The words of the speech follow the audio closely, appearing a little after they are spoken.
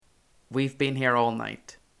We've been here all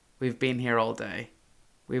night. We've been here all day.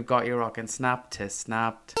 We've got you rockin' snap to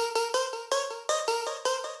snapped.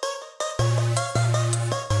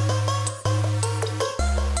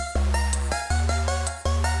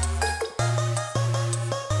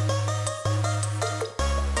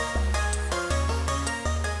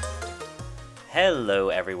 Hello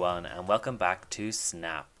everyone and welcome back to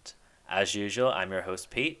Snapped. As usual, I'm your host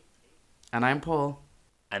Pete. And I'm Paul.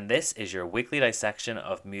 And this is your weekly dissection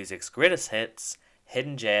of music's greatest hits,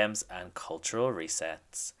 hidden gems, and cultural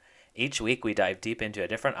resets. Each week we dive deep into a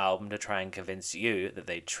different album to try and convince you that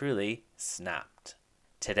they truly snapped.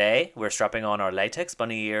 Today we're strapping on our latex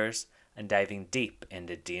bunny ears and diving deep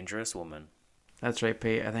into Dangerous Woman. That's right,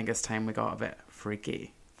 Pete. I think it's time we got a bit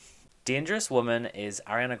freaky. Dangerous Woman is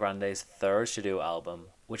Ariana Grande's third studio album,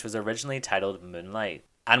 which was originally titled Moonlight,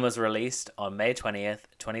 and was released on May 20th,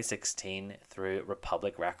 2016 through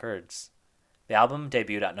Republic Records. The album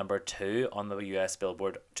debuted at number 2 on the US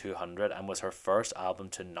Billboard 200 and was her first album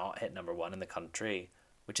to not hit number 1 in the country,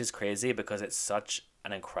 which is crazy because it's such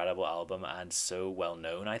an incredible album and so well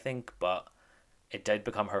known, I think, but it did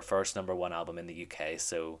become her first number 1 album in the UK,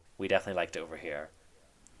 so we definitely liked it over here.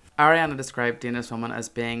 Ariana described Dangerous Woman as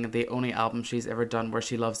being the only album she's ever done where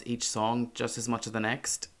she loves each song just as much as the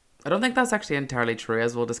next. I don't think that's actually entirely true,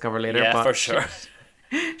 as we'll discover later. Yeah, but for sure.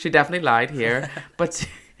 She definitely lied here.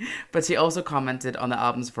 but she also commented on the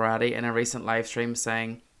album's variety in a recent live stream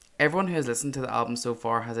saying, "Everyone who has listened to the album so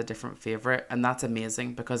far has a different favourite, and that's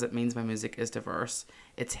amazing because it means my music is diverse.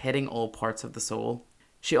 It's hitting all parts of the soul."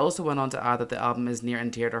 She also went on to add that the album is near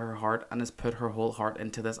and dear to her heart and has put her whole heart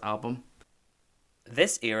into this album.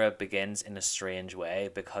 This era begins in a strange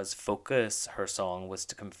way because Focus, her song, was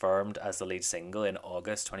confirmed as the lead single in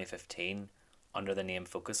August 2015 under the name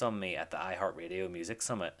Focus on Me at the iHeartRadio Music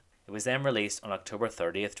Summit. It was then released on October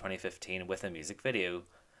 30th, 2015 with a music video,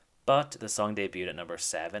 but the song debuted at number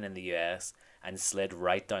 7 in the US and slid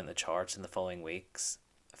right down the charts in the following weeks.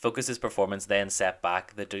 Focus's performance then set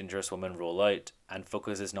back the Dangerous Woman rollout, and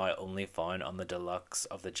Focus is now only found on the deluxe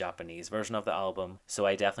of the Japanese version of the album, so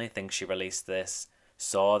I definitely think she released this,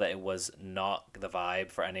 saw that it was not the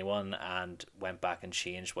vibe for anyone, and went back and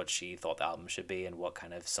changed what she thought the album should be and what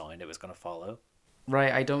kind of sound it was going to follow.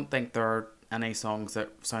 Right, I don't think there are any songs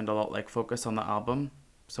that sound a lot like Focus on the album.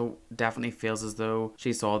 So definitely feels as though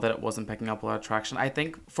she saw that it wasn't picking up a lot of traction. I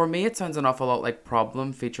think for me it sounds an awful lot like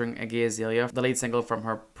Problem featuring Iggy Azalea, the lead single from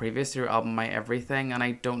her previous year album My Everything, and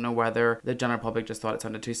I don't know whether the general public just thought it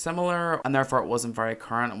sounded too similar and therefore it wasn't very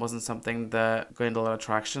current. It wasn't something that gained a lot of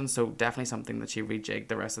traction, so definitely something that she rejigged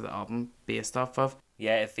the rest of the album based off of.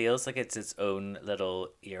 Yeah, it feels like it's its own little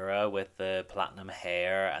era with the platinum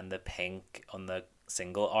hair and the pink on the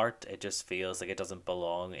single art. It just feels like it doesn't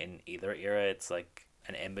belong in either era. It's like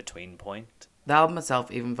an in-between point. The album itself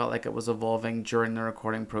even felt like it was evolving during the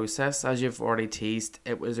recording process. As you've already teased,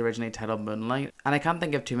 it was originally titled Moonlight, and I can't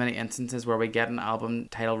think of too many instances where we get an album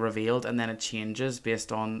title revealed and then it changes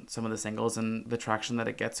based on some of the singles and the traction that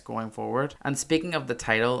it gets going forward. And speaking of the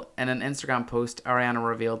title, in an Instagram post, Ariana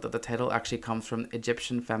revealed that the title actually comes from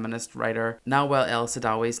Egyptian feminist writer Nawal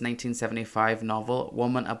El-Saadawi's 1975 novel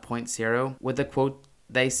Woman at Point Zero, with the quote,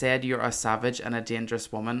 "They said you're a savage and a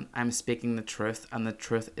dangerous woman. I'm speaking the truth, and the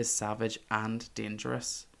truth is savage and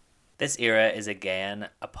dangerous." This era is again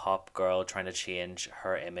a pop girl trying to change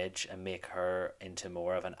her image and make her into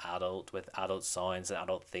more of an adult with adult sounds and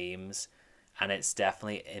adult themes. And it's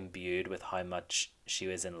definitely imbued with how much she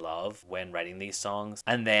was in love when writing these songs.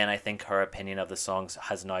 And then I think her opinion of the songs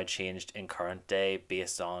has now changed in current day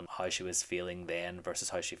based on how she was feeling then versus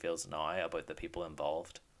how she feels now about the people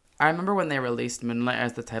involved. I remember when they released Moonlight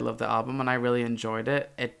as the title of the album and I really enjoyed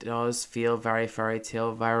it. It does feel very fairy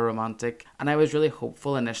tale, very romantic, and I was really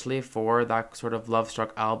hopeful initially for that sort of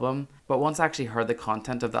love-struck album. But once I actually heard the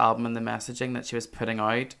content of the album and the messaging that she was putting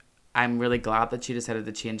out, I'm really glad that she decided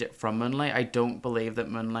to change it from Moonlight. I don't believe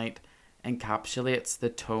that Moonlight encapsulates the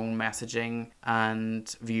tone, messaging, and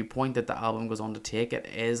viewpoint that the album goes on to take. It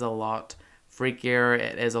is a lot freakier,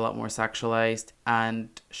 it is a lot more sexualized,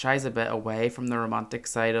 and shies a bit away from the romantic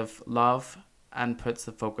side of love and puts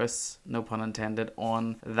the focus, no pun intended,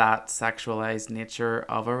 on that sexualized nature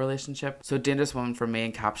of a relationship. So Dangerous Woman for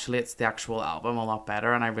me encapsulates the actual album a lot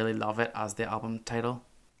better, and I really love it as the album title.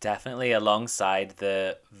 Definitely alongside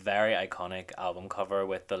the very iconic album cover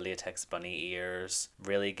with the latex bunny ears,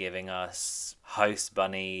 really giving us house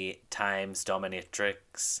bunny times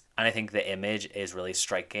dominatrix. And I think the image is really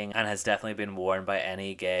striking and has definitely been worn by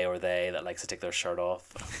any gay or they that likes to take their shirt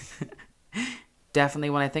off. Definitely,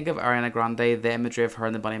 when I think of Ariana Grande, the imagery of her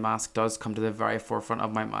in the bunny mask does come to the very forefront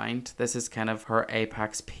of my mind. This is kind of her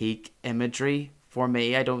apex peak imagery For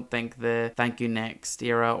me, I don't think the Thank You Next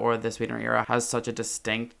era or the Sweetener era has such a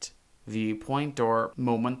distinct viewpoint or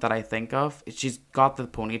moment that I think of. She's got the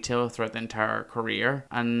ponytail throughout the entire career,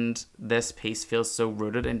 and this piece feels so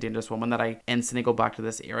rooted in Dangerous Woman that I instantly go back to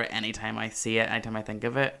this era anytime I see it, anytime I think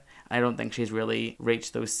of it. I don't think she's really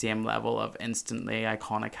reached those same level of instantly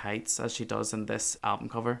iconic heights as she does in this album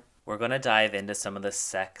cover. We're going to dive into some of the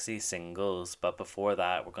sexy singles, but before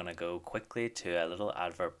that, we're going to go quickly to a little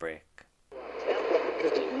advert break.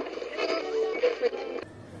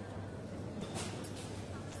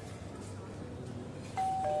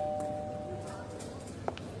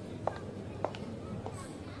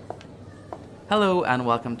 Hello and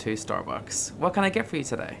welcome to Starbucks. What can I get for you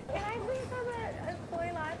today? Can I please have a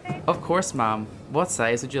soy latte? Of course, ma'am. What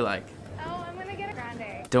size would you like? Oh, I'm gonna get a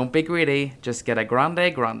grande. Don't be greedy, just get a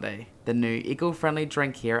Grande Grande, the new eco-friendly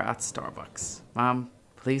drink here at Starbucks. Ma'am,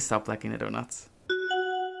 please stop licking the donuts.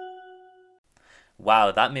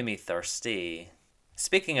 Wow, that made me thirsty.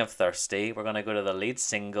 Speaking of thirsty, we're going to go to the lead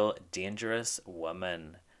single, Dangerous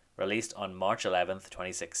Woman, released on March 11th,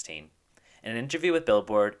 2016. In an interview with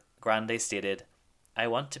Billboard, Grande stated, "I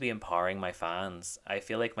want to be empowering my fans. I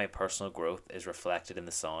feel like my personal growth is reflected in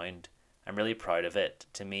the sound. I'm really proud of it.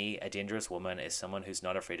 To me, a dangerous woman is someone who's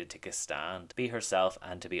not afraid to take a stand, be herself,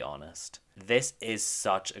 and to be honest." This is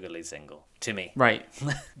such a good lead single, to me. Right.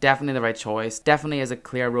 Definitely the right choice. Definitely is a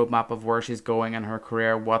clear roadmap of where she's going in her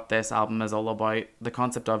career, what this album is all about. The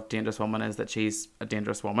concept of Dangerous Woman is that she's a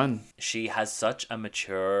dangerous woman. She has such a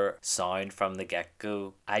mature sound from the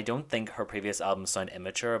get-go. I don't think her previous albums sound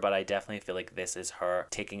immature, but I definitely feel like this is her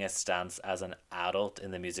taking a stance as an adult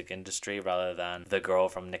in the music industry rather than the girl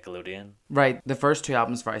from Nickelodeon. Right. The first two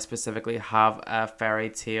albums very specifically have a fairy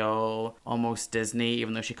tale, almost Disney,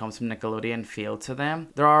 even though she comes from Nickelodeon, feel to them.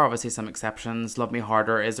 There are obviously some exceptions. Love Me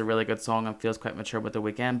Harder is a really good song and feels quite mature with The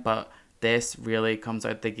Weeknd, but this really comes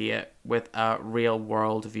out the gate with a real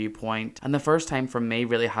world viewpoint. And the first time for me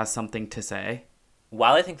really has something to say.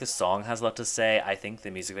 While I think the song has a lot to say, I think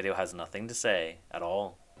the music video has nothing to say at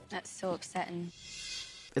all. That's so upsetting.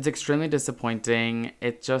 It's extremely disappointing.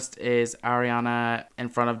 It just is Ariana in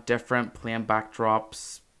front of different plain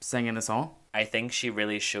backdrops singing the song. I think she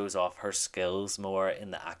really shows off her skills more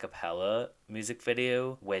in the a cappella music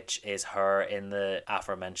video, which is her in the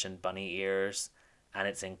aforementioned bunny ears, and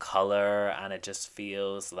it's in color, and it just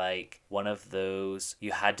feels like one of those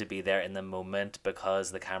you had to be there in the moment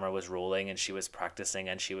because the camera was rolling and she was practicing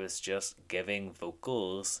and she was just giving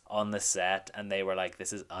vocals on the set, and they were like,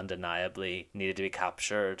 this is undeniably needed to be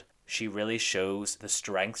captured. She really shows the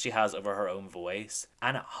strength she has over her own voice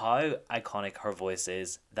and how iconic her voice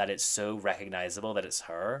is, that it's so recognizable that it's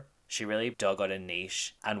her. She really dug out a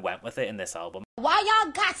niche and went with it in this album. Why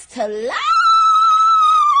y'all got to lie?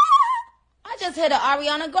 I just hit an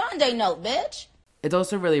Ariana Grande note, bitch. It's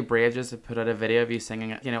also really brave just to put out a video of you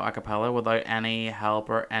singing, a cappella without any help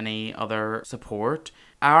or any other support.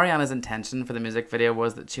 Ariana's intention for the music video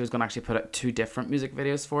was that she was going to actually put out 2 different music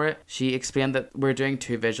videos for it. She explained that we're doing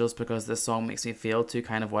 2 visuals because this song makes me feel 2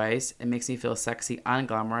 kind of ways. It makes me feel sexy and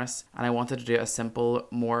glamorous, and I wanted to do a simple,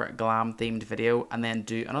 more glam themed video and then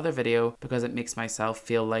do another video because it makes myself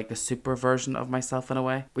feel like a super version of myself in a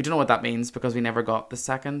way. We don't know what that means because we never got the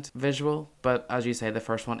second visual, but as you say, the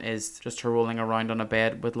first one is just her rolling around on a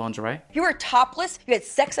bed with lingerie. You were topless, you had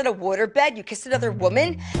sex on a waterbed, you kissed another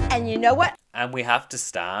woman, and you know what? And we have to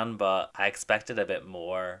stand, but I expected a bit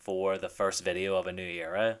more for the first video of a new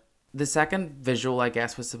era. The second visual, I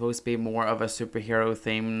guess, was supposed to be more of a superhero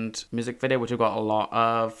themed music video, which we got a lot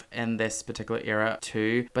of in this particular era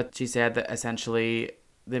too. But she said that essentially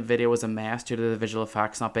the video was a mess due to the visual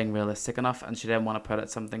effects not being realistic enough, and she didn't want to put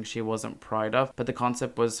out something she wasn't proud of. But the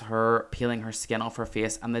concept was her peeling her skin off her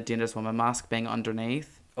face and the Dangerous Woman mask being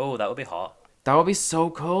underneath. Oh, that would be hot. That would be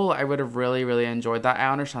so cool. I would have really, really enjoyed that.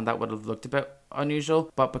 I understand that would have looked a bit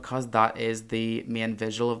unusual, but because that is the main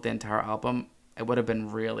visual of the entire album, it would have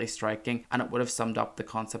been really striking, and it would have summed up the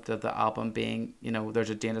concept of the album being,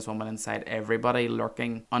 there's a dangerous woman inside everybody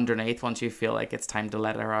lurking underneath once you feel like it's time to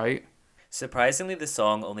let her out. Surprisingly, the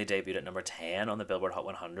song only debuted at number 10 on the Billboard Hot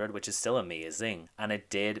 100, which is still amazing, and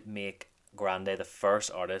it did make Grande the first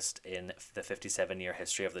artist in the 57-year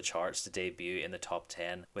history of the charts to debut in the top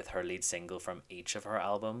 10 with her lead single from each of her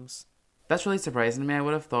albums. That's really surprising to me. I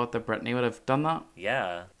would have thought that Britney would have done that.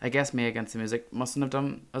 Yeah. I guess Me Against the Music mustn't have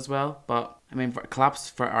done as well, but claps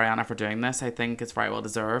for Ariana for doing this. I think it's very well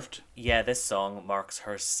deserved. Yeah, this song marks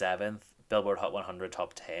her 7th Billboard Hot 100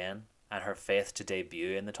 top 10 and her 5th to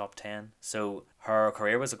debut in the top 10. So her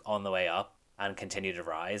career was on the way up and continued to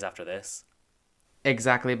rise after this.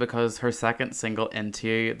 Exactly, because her second single, Into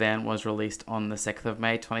You, then was released on the 6th of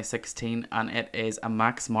May 2016, and it is a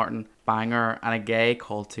Max Martin banger and a gay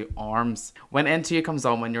call to arms. When Into You comes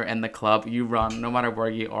on when you're in the club, you run no matter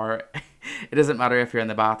where you are. It doesn't matter if you're in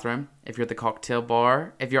the bathroom, if you're at the cocktail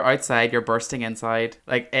bar, if you're outside, you're bursting inside.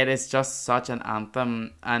 Like, it is just such an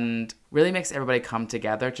anthem and really makes everybody come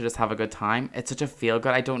together to just have a good time. It's such a feel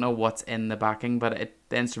good. I don't know what's in the backing, but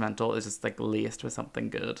the instrumental is just like laced with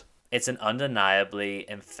something good. It's an undeniably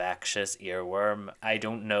infectious earworm. I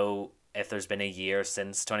don't know if there's been a year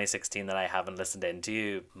since 2016 that I haven't listened Into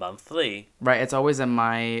You monthly. Right, it's always in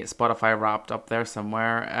my Spotify Wrapped up there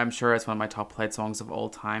somewhere. I'm sure it's one of my top played songs of all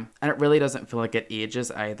time. And it really doesn't feel like it ages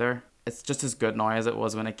either. It's just as good now as it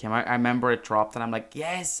was when it came out. I remember it dropped and I'm like,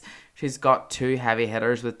 yes, she's got two heavy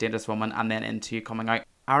hitters with Dangerous Woman and then Into You coming out.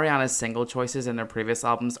 Ariana's single choices in their previous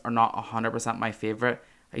albums are not 100% my favourite.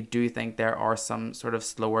 I do think there are some sort of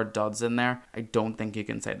slower duds in there. I don't think you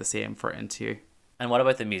can say the same for Into You. And what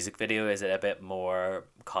about the music video? Is it a bit more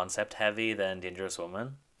concept heavy than Dangerous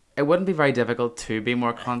Woman? It wouldn't be very difficult to be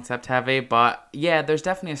more concept heavy, but yeah, there's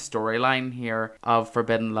definitely a storyline here of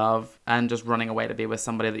forbidden love and just running away to be with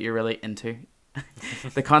somebody that you're really into.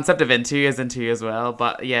 The concept of Into You is Into You as well,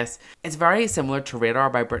 but yes, it's very similar to Radar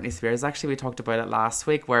by Britney Spears. Actually, we talked about it last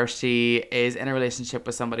week, where she is in a relationship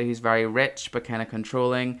with somebody who's very rich but kind of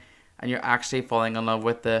controlling, and you're actually falling in love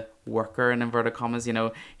with the worker, in inverted commas. You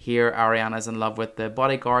know, here Ariana's in love with the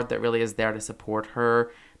bodyguard that really is there to support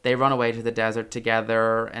her. They run away to the desert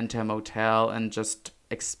together into a motel and just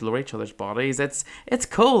explore each other's bodies. It's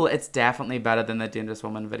cool. It's definitely better than the Dangerous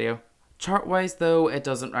Woman video. Chart-wise, though, it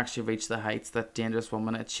doesn't actually reach the heights that Dangerous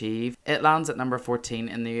Woman achieved. It lands at number 14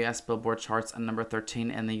 in the US Billboard charts and number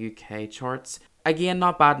 13 in the UK charts. Again,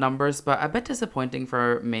 not bad numbers, but a bit disappointing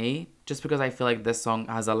for me, just because I feel like this song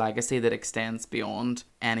has a legacy that extends beyond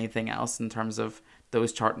anything else in terms of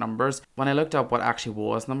those chart numbers. When I looked up what actually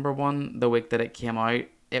was number one the week that it came out,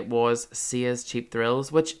 it was Sia's Cheap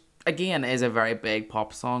Thrills, which, again, is a very big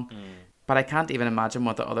pop song. But I can't even imagine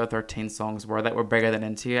what the other 13 songs were that were bigger than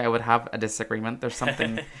Into You. I would have a disagreement. There's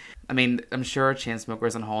something... I mean, I'm sure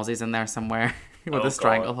Chainsmokers and Halsey's in there somewhere with a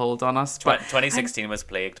stranglehold on us. But 2016 was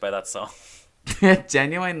plagued by that song.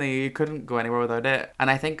 Genuinely, you couldn't go anywhere without it. And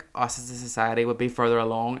I think us as a society would be further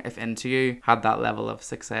along if Into You had that level of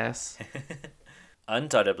success.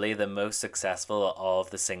 Undoubtedly, the most successful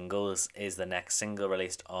of the singles is the next single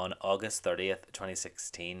released on August 30th,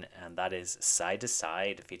 2016, and that is Side to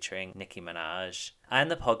Side featuring Nicki Minaj. I am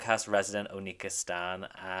the podcast resident Onika Stan,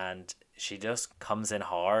 and she just comes in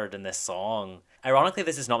hard in this song. Ironically,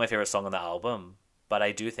 this is not my favourite song on the album, but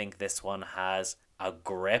I do think this one has a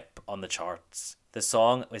grip on the charts. The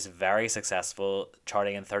song was very successful,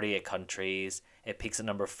 charting in 38 countries. It peaks at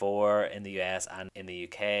number 4 in the US and in the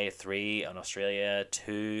UK, 3 in Australia,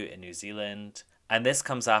 2 in New Zealand. And this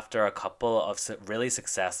comes after a couple of really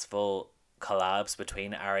successful collabs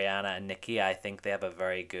between Ariana and Nicki. I think they have a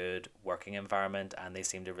very good working environment and they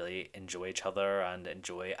seem to really enjoy each other and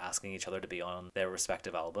enjoy asking each other to be on their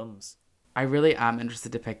respective albums. I really am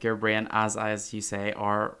interested to pick your brain as you say,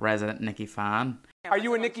 our resident Nicki fan. Are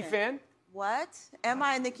you a Nicki fan? What? Am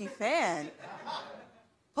I a Nicki fan?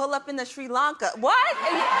 Pull up in the Sri Lanka. What?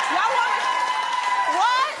 Y'all want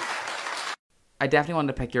what? I definitely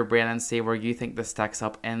wanted to pick your brain and see where you think this stacks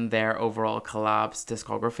up in their overall collabs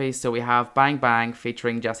discography. So we have Bang Bang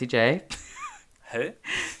featuring Jessie J. Who?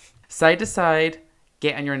 Side to Side,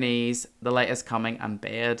 Get on Your Knees, The Light Is Coming, and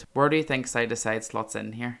Bed. Where do you think Side to Side slots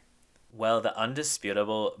in here? Well, the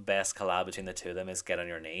undisputable best collab between the two of them is Get on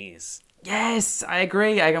Your Knees. Yes, I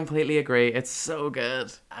agree. I completely agree. It's so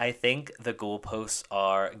good. I think the goalposts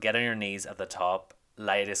are Get on Your Knees at the top,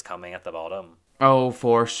 Light Is Coming at the bottom. Oh,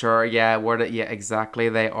 for sure. Yeah, yeah, exactly.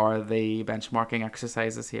 They are the benchmarking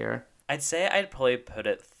exercises here. I'd say I'd probably put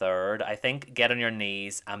it third. I think Get on Your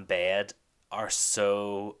Knees and Bed are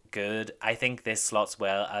so good. I think this slots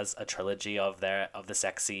well as a trilogy of the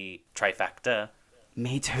sexy trifecta.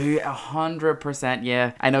 Me too, 100%,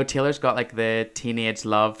 yeah. I know Taylor's got like the teenage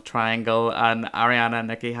love triangle and Ariana and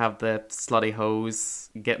Nicki have the slutty hoes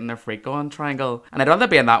getting their freak on triangle. And I'd rather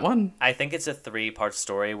be in that one. I think it's a 3-part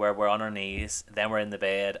story where we're on our knees, then we're in the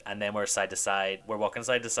bed, and then we're side to side. We're walking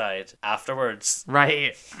side to side afterwards.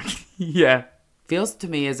 Right. Yeah. Feels to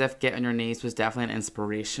me as if Get on Your Knees was definitely an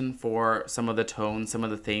inspiration for some of the tones, some of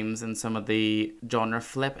the themes, and some of the genre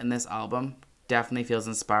flip in this album. Definitely feels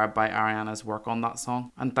inspired by Ariana's work on that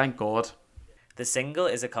song, and thank God. The single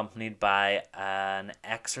is accompanied by an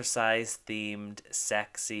exercise themed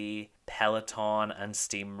sexy Peloton and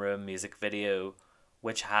steam room music video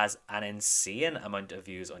which has an insane amount of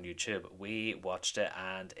views on YouTube. We watched it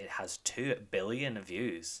and it has 2 billion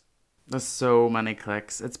views. There's so many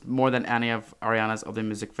clicks. It's more than any of Ariana's other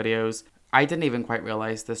music videos. I didn't even quite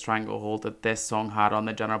realize the stranglehold that this song had on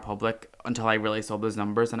the general public until I really saw those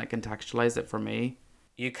numbers and it contextualized it for me.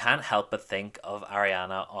 You can't help but think of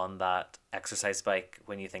Ariana on that exercise bike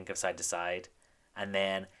when you think of Side to Side. And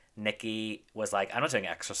then Nicki was like, I'm not doing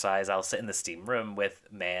exercise, I'll sit in the steam room with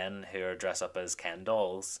men who are dressed up as Ken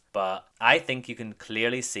dolls. But I think you can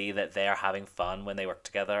clearly see that they're having fun when they work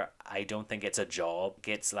together. I don't think it's a job.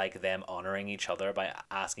 It's like them honouring each other by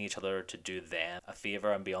asking each other to do them a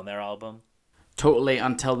favour and be on their album. Totally,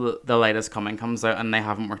 until the latest Coming comes out and they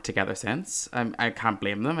haven't worked together since. I can't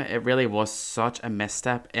blame them. It really was such a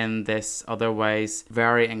misstep in this otherwise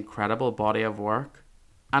very incredible body of work.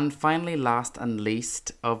 And finally, last and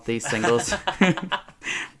least of these singles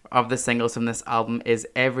of the singles from this album is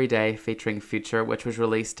Everyday featuring Future, which was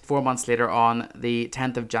released 4 months later on the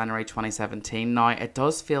 10th of January 2017. Now, it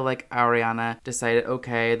does feel like Ariana decided,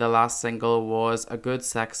 okay, the last single was a good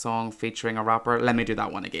sex song featuring a rapper, let me do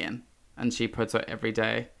that one again. And she puts out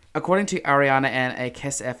Everyday. According to Ariana in a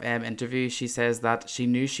Kiss FM interview, she says that she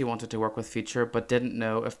knew she wanted to work with Future but didn't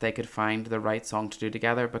know if they could find the right song to do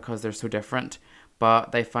together because they're so different.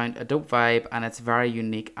 But they found a dope vibe and it's very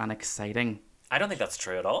unique and exciting. I don't think that's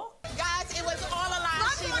true at all. Guys, it was all a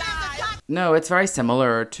lie. She lied. No, it's very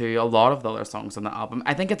similar to a lot of the other songs on the album.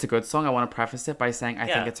 I think it's a good song. I want to preface it by saying I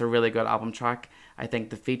think it's a really good album track. I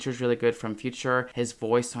think the feature's really good from Future. His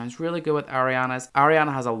voice sounds really good with Ariana's.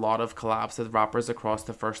 Ariana has a lot of collabs with rappers across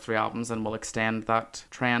the first 3 albums and will extend that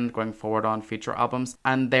trend going forward on future albums.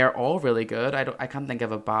 And they're all really good. I can't think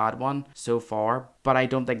of a bad one so far, but I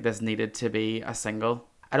don't think this needed to be a single.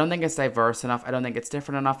 I don't think it's diverse enough. I don't think it's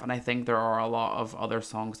different enough. And I think there are a lot of other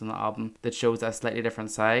songs on the album that shows a slightly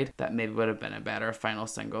different side that maybe would have been a better final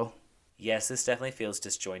single. Yes, this definitely feels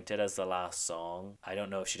disjointed as the last song. I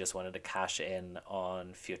don't know if she just wanted to cash in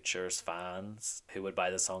on Future's fans who would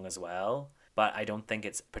buy the song as well, but I don't think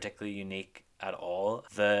it's particularly unique at all.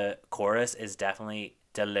 The chorus is definitely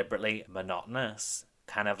deliberately monotonous,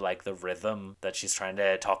 kind of like the rhythm that she's trying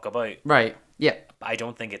to talk about. Right, yeah. I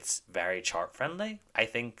don't think it's very chart friendly. I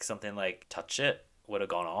think something like Touch It would have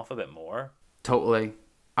gone off a bit more. Totally.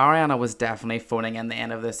 Ariana was definitely phoning in the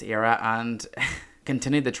end of this era and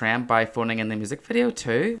continued the trend by phoning in the music video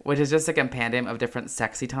too, which is just a compendium of different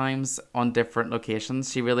sexy times on different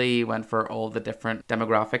locations. She really went for all the different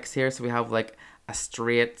demographics here. So we have like a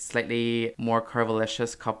straight, slightly more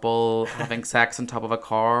curvilicious couple having sex on top of a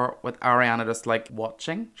car with Ariana just like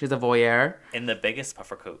watching. She's a voyeur. In the biggest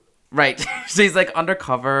puffer coat. Right. She's like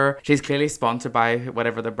undercover. She's clearly sponsored by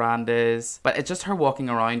whatever the brand is. But it's just her walking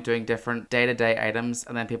around doing different day-to-day items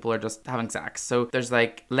and then people are just having sex. So there's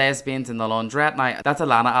like lesbians in the laundrette. Now, that's a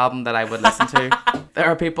Lana album that I would listen to. There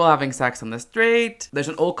are people having sex on the street. There's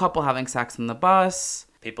an old couple having sex on the bus.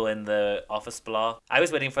 People in the office block. I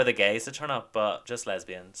was waiting for the gays to turn up, but just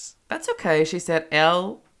lesbians. That's okay. She said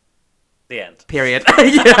L. The end. Period.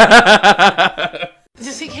 Yeah.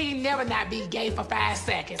 Just he can never not be gay for 5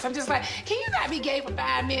 seconds. I'm just like, can you not be gay for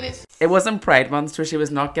 5 minutes? It wasn't Pride Month, so she was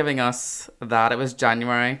not giving us that. It was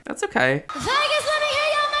January. That's okay. Vegas, let me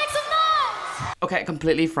hear y'all make some noise. Okay,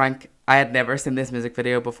 completely frank, I had never seen this music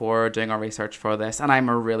video before doing our research for this, and I'm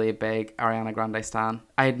a really big Ariana Grande stan.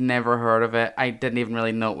 I had never heard of it. I didn't even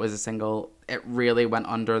really know it was a single. It really went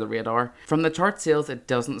under the radar. From the chart sales, it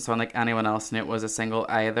doesn't sound like anyone else knew it was a single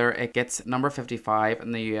either. It gets number 55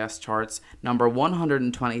 in the US charts, number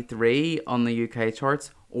 123 on the UK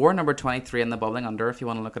charts, or number 23 in the bubbling under if you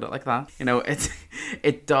want to look at it like that. You know,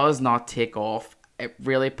 it does not take off. It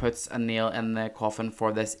really puts a nail in the coffin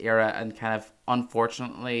for this era and kind of,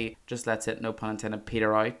 unfortunately, just lets it, no pun intended,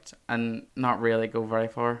 peter out and not really go very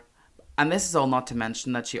far. And this is all not to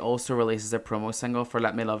mention that she also releases a promo single for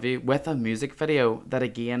Let Me Love You with a music video that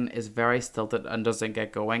again is very stilted and doesn't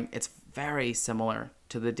get going. It's very similar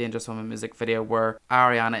to the Dangerous Woman music video where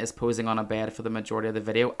Ariana is posing on a bed for the majority of the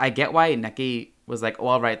video. I get why Nicki was like, oh,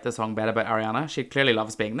 I'll write the song Bed about Ariana. She clearly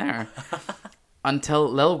loves being there.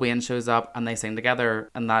 Until Lil Wayne shows up and they sing together,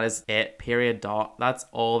 and that is it, period, dot. That's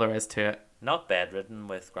all there is to it. Not bedridden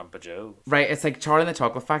with Grandpa Joe. Right, it's like Charlie and the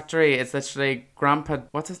Chocolate Factory. It's literally Grandpa,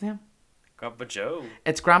 what's his name? Grandpa Joe.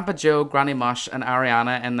 It's Grandpa Joe, Granny Mush, and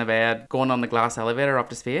Ariana in the bed going on the glass elevator up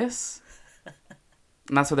to space.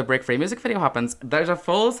 And that's where the Break Free music video happens. There's a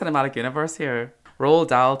full cinematic universe here. Roald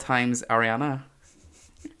Dahl times Ariana.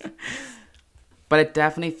 But it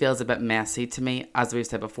definitely feels a bit messy to me. As we've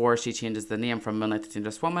said before, she changes the name from Moonlight to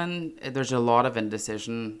Dangerous Woman. There's a lot of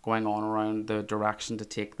indecision going on around the direction to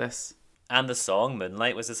take this. And the song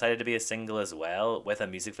Moonlight was decided to be a single as well, with a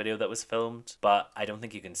music video that was filmed. But I don't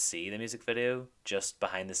think you can see the music video. Just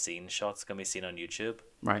behind the scenes shots can be seen on YouTube.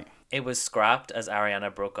 Right. It was scrapped as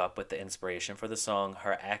Ariana broke up with the inspiration for the song,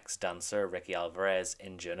 her ex-dancer Ricky Alvarez,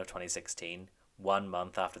 in June of 2016, 1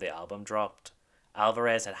 month after the album dropped.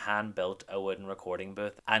 Alvarez had hand-built a wooden recording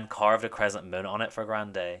booth and carved a crescent moon on it for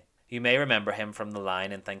Grande. You may remember him from the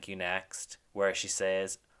line in Thank You Next, where she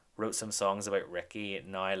says, "Wrote some songs about Ricky,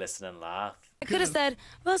 now I listen and laugh." I could have said,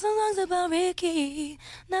 wrote some songs about Ricky,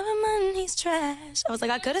 never mind, he's trash. I was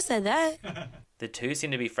like, I could have said that. The two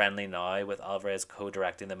seem to be friendly now, with Alvarez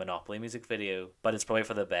co-directing the Monopoly music video, but it's probably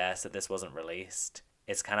for the best that this wasn't released.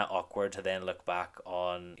 It's kind of awkward to then look back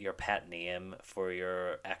on your pet name for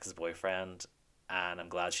your ex-boyfriend, and I'm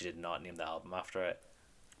glad she did not name the album after it.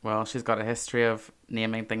 Well, she's got a history of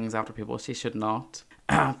naming things after people she should not.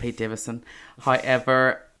 Pete Davidson.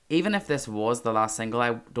 However, even if this was the last single,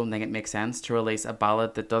 I don't think it makes sense to release a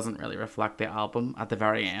ballad that doesn't really reflect the album at the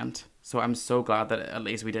very end. So I'm so glad that at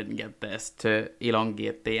least we didn't get this to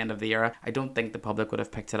elongate the end of the era. I don't think the public would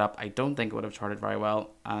have picked it up. I don't think it would have charted very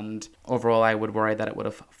well. And overall, I would worry that it would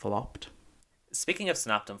have flopped. Speaking of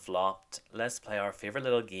snapped and flopped, let's play our favourite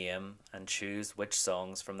little game and choose which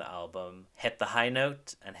songs from the album hit the high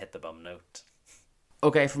note and hit the bum note.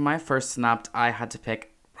 Okay, for my first snapped, I had to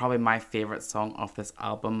pick probably my favourite song off this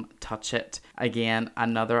album, Touch It. Again,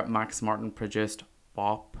 another Max Martin produced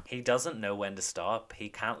bop. He doesn't know when to stop. He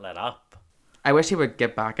can't let up. I wish he would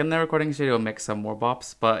get back in the recording studio and make some more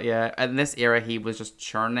bops, but yeah, in this era he was just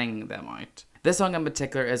churning them out. This song in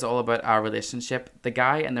particular is all about our relationship. The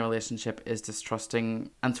guy in the relationship is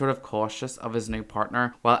distrusting and sort of cautious of his new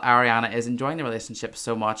partner, while Ariana is enjoying the relationship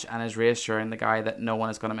so much and is reassuring the guy that no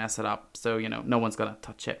one is going to mess it up, so, you know, no one's going to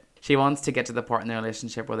touch it. She wants to get to the part in the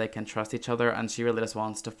relationship where they can trust each other, and she really just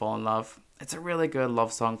wants to fall in love. It's a really good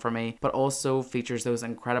love song for me, but also features those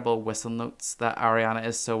incredible whistle notes that Ariana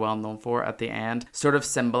is so well known for at the end, sort of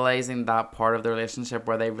symbolizing that part of the relationship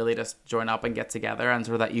where they really just join up and get together, and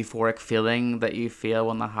sort of that euphoric feeling that you feel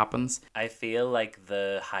when that happens. I feel like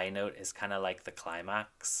the high note is kind of like the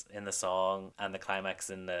climax in the song and the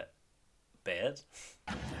climax in the bed.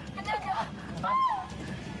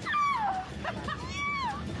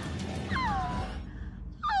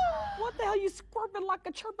 What the hell you squirping like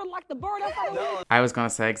a chirping like the bird? I was going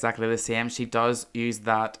to say exactly the same. She does use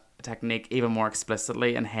that technique even more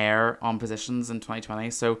explicitly in Hair on Positions in 2020.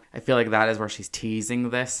 So I feel like that is where she's teasing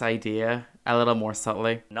this idea a little more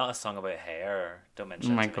subtly. Not a song about hair. Don't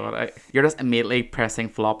mention Oh my it to god, you're just immediately pressing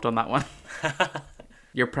flopped on that one.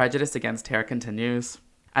 Your prejudice against hair continues.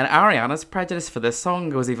 And Ariana's prejudice for this song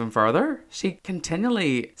goes even further. She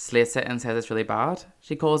continually slates it and says it's really bad.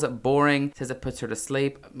 She calls it boring, says it puts her to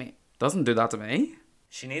sleep. I mean, doesn't do that to me.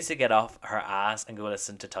 She needs to get off her ass and go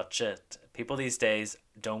listen to Touch It. People these days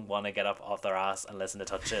don't want to get up off their ass and listen to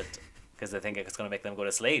Touch It because they think it's going to make them go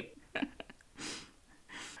to sleep.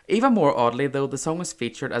 Even more oddly though, the song was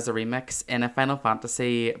featured as a remix in a Final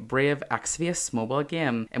Fantasy Brave Exvius mobile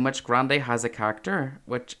game in which Grande has a character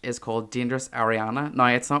which is called Dangerous Ariana. Now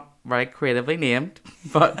it's not very creatively named,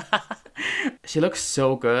 but she looks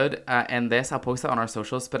so good in this. I'll post it on our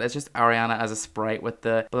socials, but it's just Ariana as a sprite with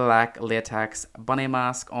the black latex bunny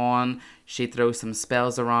mask on. She throws some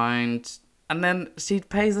spells around and then she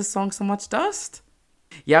pays the song so much dust.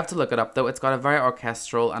 You have to look it up though. It's got a very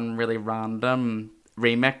orchestral and really random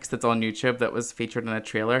remix that's on YouTube that was featured in a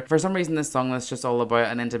trailer. For some reason, this song that's just all about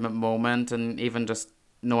an intimate moment and even just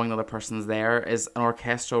knowing the other person's there is an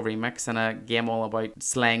orchestral remix in a game all about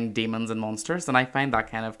slaying demons and monsters, and I find that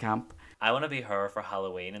kind of camp. I want to be her for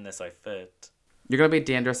Halloween in this outfit. You're going to be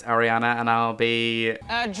Dangerous Ariana and I'll be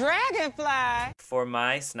A dragonfly. For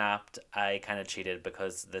my snapped, I kind of cheated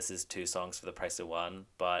because this is 2 songs for the price of 1,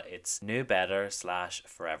 but it's New Better /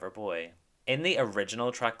 Forever Boy. In the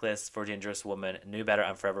original track list for Dangerous Woman, New Better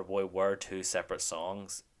and Forever Boy were 2 separate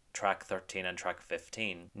songs, track 13 and track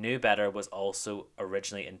 15. New Better was also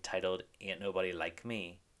originally entitled Ain't Nobody Like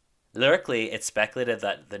Me. Lyrically, it's speculated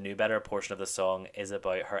that the New Better portion of the song is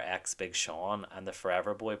about her ex Big Sean and the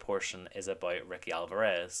Forever Boy portion is about Ricky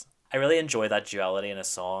Alvarez. I really enjoy that duality in a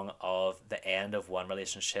song of the end of one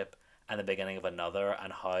relationship and the beginning of another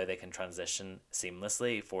and how they can transition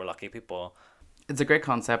seamlessly for lucky people. It's a great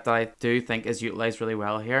concept that I do think is utilised really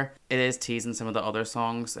well here. It is teasing some of the other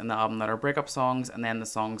songs in the album that are breakup songs, and then the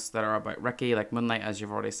songs that are about Ricky, like Moonlight, as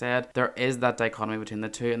you've already said. There is that dichotomy between the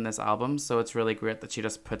two in this album, so it's really great that she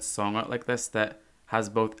just puts a song out like this that has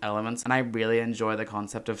both elements. And I really enjoy the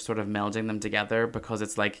concept of sort of melding them together because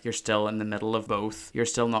it's like you're still in the middle of both. You're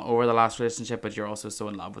still not over the last relationship, but you're also so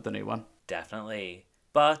in love with the new one. Definitely.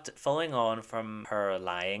 But following on from her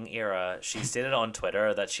lying era, she stated on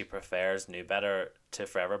Twitter that she prefers Knew Better to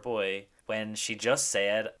Forever Boy when she just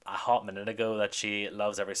said a hot minute ago that she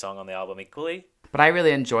loves every song on the album equally. But I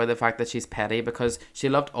really enjoy the fact that she's petty because she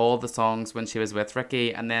loved all the songs when she was with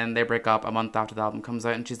Ricky, and then they break up a month after the album comes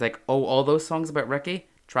out and she's like, oh, all those songs about Ricky?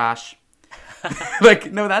 Trash.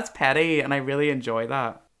 Like, no, that's petty, and I really enjoy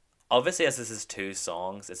that. Obviously, as this is 2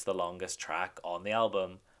 songs, it's the longest track on the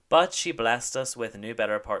album. But she blessed us with New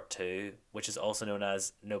Better Part 2, which is also known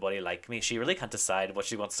as Nobody Like Me. She really can't decide what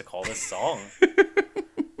she wants to call this song.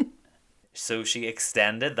 So she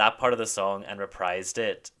extended that part of the song and reprised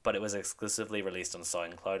it, but it was exclusively released on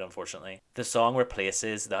SoundCloud, unfortunately. The song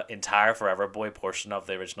replaces the entire Forever Boy portion of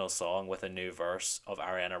the original song with a new verse of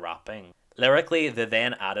Ariana rapping. Lyrically, the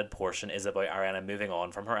then added portion is about Ariana moving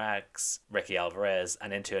on from her ex, Ricky Alvarez,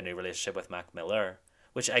 and into a new relationship with Mac Miller,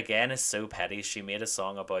 which again is so petty. She made a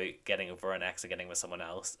song about getting over an ex and getting with someone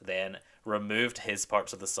else, then removed his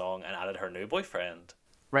parts of the song and added her new boyfriend.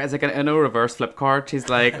 Right, it's like an Uno reverse flip card. She's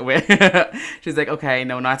like, wait. She's like, okay,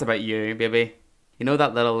 no, now it's about you, baby. You know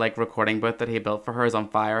that little like recording booth that he built for her is on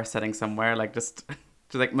fire, sitting somewhere, like just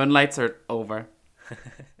she's like, moonlights are over.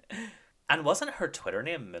 And wasn't her Twitter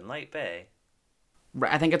name Moonlight Bay?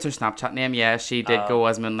 Right, I think it's her Snapchat name. Yeah, she did go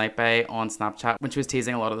as Moonlight Bay on Snapchat when she was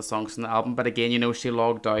teasing a lot of the songs from the album. But again, you know, she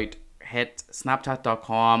logged out, hit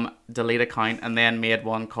snapchat.com, delete account, and then made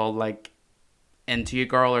one called like Into You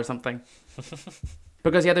Girl or something.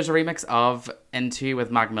 Because yeah, there's a remix of Into You with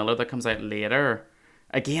Mac Miller that comes out later.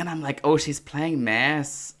 Again, I'm like, oh, she's playing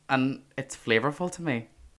mess, and it's flavorful to me.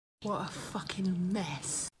 What a fucking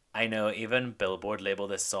mess. I know, even Billboard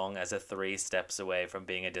labeled this song as a 3 steps away from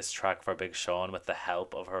being a diss track for Big Sean with the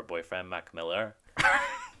help of her boyfriend Mac Miller.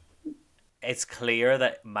 It's clear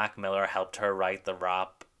that Mac Miller helped her write the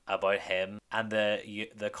rap about him, and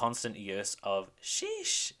the constant use of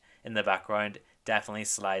sheesh in the background definitely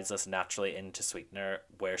slides us naturally into Sweetener,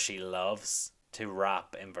 where she loves to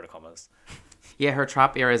rap inverted commas. Yeah, her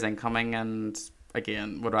trap era is incoming, and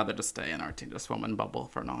again, would rather just stay in our Teenage Woman bubble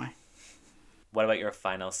for now. What about your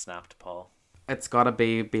final snapped, Paul? It's gotta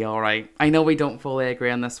be alright. I know we don't fully agree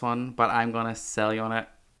on this one, but I'm gonna sell you on it.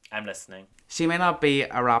 I'm listening. She may not be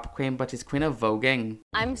a rap queen, but she's queen of voguing.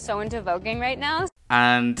 I'm so into voguing right now.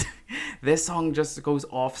 And this song just goes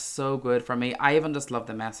off so good for me. I even just love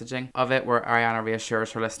the messaging of it, where Ariana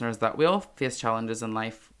reassures her listeners that we all face challenges in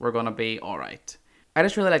life. We're gonna be alright. I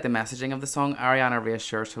just really like the messaging of the song. Ariana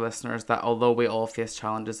reassures her listeners that although we all face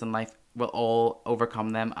challenges in life, we'll all overcome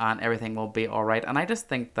them and everything will be alright. And I just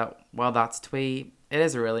think that while that's twee, it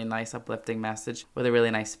is a really nice uplifting message with a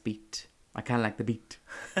really nice beat. I kind of like the beat.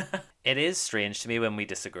 It is strange to me when we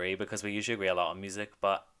disagree, because we usually agree a lot on music,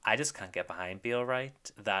 but I just can't get behind Be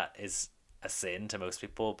Alright. That is a sin to most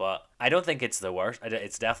people, but I don't think it's the worst.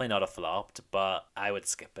 It's definitely not a flop, but I would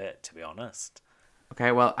skip it, to be honest.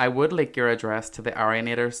 Okay, well, I would like your address to the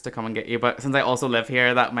Arianators to come and get you, but since I also live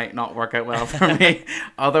here, that might not work out well for me.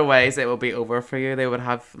 Otherwise, it will be over for you. They would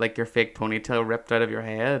have, like, your fake ponytail ripped out of your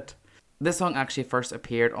head. This song actually first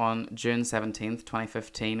appeared on June 17th,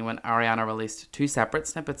 2015, when Ariana released 2 separate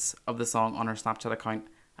snippets of the song on her Snapchat account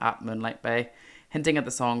at Moonlight Bay, hinting at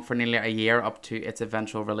the song for nearly a year up to its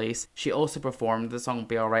eventual release. She also performed the song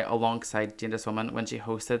Be Alright alongside Dangerous Woman when she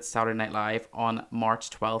hosted Saturday Night Live on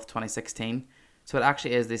March 12th, 2016. So it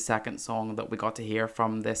actually is the second song that we got to hear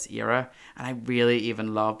from this era, and I really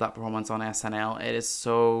even love that performance on SNL. It is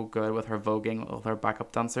so good with her voguing with her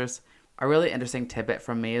backup dancers. A really interesting tidbit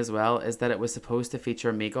from me as well is that it was supposed to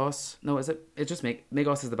feature Migos. No, is it? It's just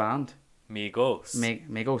Migos is the band. Migos.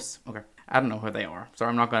 Migos. Okay. I don't know who they are, so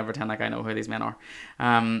I'm not going to pretend like I know who these men are.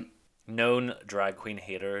 Known drag queen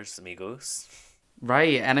haters, Migos.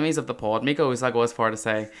 Right, enemies of the pod. Migos, I go as far to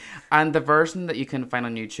say. And the version that you can find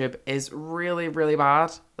on YouTube is really, really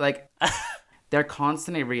bad. Like, they're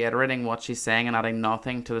constantly reiterating what she's saying and adding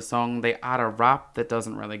nothing to the song. They add a rap that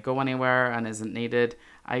doesn't really go anywhere and isn't needed.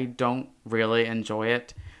 I don't really enjoy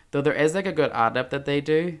it. Though there is like a good ad-lib that they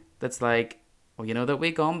do that's like, well, you know that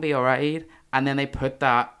we gonna be alright. And then they put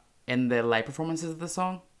that in the live performances of the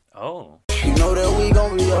song. Oh. You know that we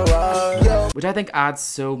gonna be alright. Which I think adds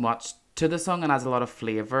so much to the song and adds a lot of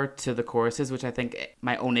flavour to the choruses, which I think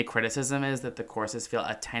my only criticism is that the choruses feel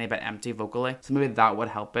a tiny bit empty vocally. So maybe that would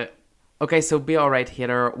help it. Okay, so Be Alright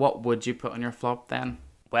hater, what would you put on your flop then?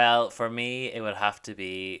 Well, for me, it would have to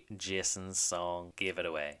be Jason's song, Gave It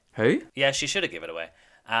Away. Who? Yeah, she should have given it away.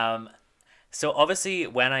 So obviously,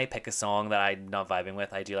 when I pick a song that I'm not vibing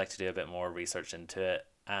with, I do like to do a bit more research into it.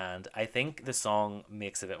 And I think the song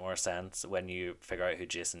makes a bit more sense when you figure out who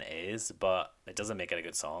Jason is, but it doesn't make it a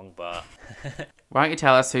good song, but Why don't you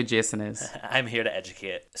tell us who Jason is? I'm here to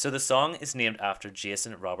educate. So the song is named after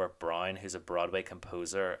Jason Robert Brown, who's a Broadway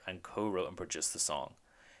composer and co-wrote and produced the song.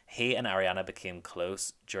 He and Ariana became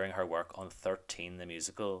close during her work on 13 the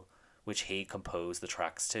musical, which he composed the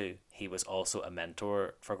tracks to. He was also a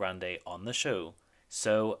mentor for Grande on the show.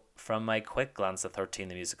 So, from my quick glance at 13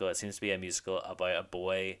 the musical, it seems to be a musical about a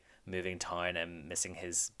boy moving town and missing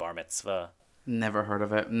his bar mitzvah. Never heard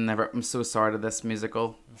of it. Never. I'm so sorry to this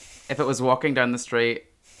musical. If it was Walking Down the Street,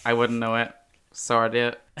 I wouldn't know it. Sorry to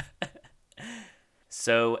it.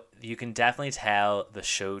 So, you can definitely tell the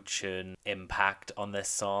show tune impact on this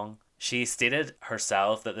song. She stated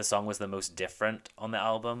herself that the song was the most different on the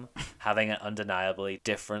album, having an undeniably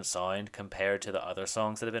different sound compared to the other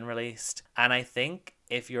songs that have been released. And I think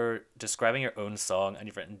if you're describing your own song and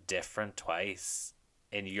you've written different twice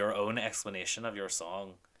in your own explanation of your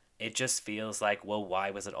song, it just feels like, well, why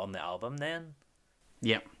was it on the album then?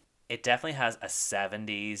 Yeah. It definitely has a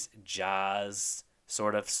 70s jazz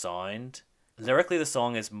sort of sound. Lyrically, the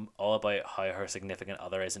song is all about how her significant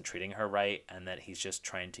other isn't treating her right and that he's just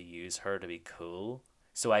trying to use her to be cool.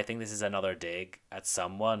 So I think this is another dig at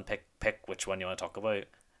someone. Pick which one you want to talk about.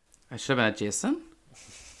 I should have been a Jason.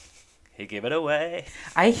 He gave it away.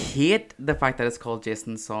 I hate the fact that it's called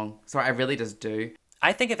Jason's song. So I really just do.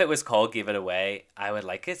 I think if it was called Give It Away, I would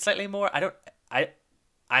like it slightly more.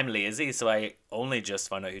 I'm lazy, so I only just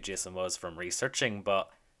found out who Jason was from researching, but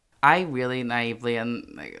I really naively,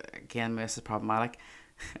 and again, this is problematic,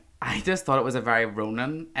 I just thought it was a very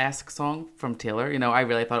Ronan-esque song from Taylor. You know, I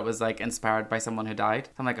really thought it was like inspired by someone who died.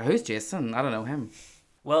 I'm like, who's Jason? I don't know him.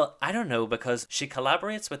 well, I don't know, because she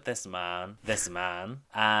collaborates with this man,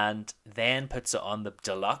 and then puts it on the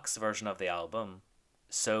deluxe version of the album.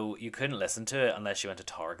 So you couldn't listen to it unless you went to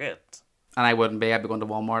Target. And I wouldn't be. I'd be going to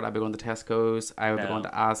Walmart. I'd be going to Tesco's. I would be No. going to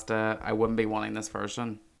Asda. I wouldn't be wanting this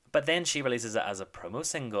version. But then she releases it as a promo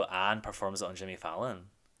single and performs it on Jimmy Fallon.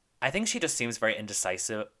 I think she just seems very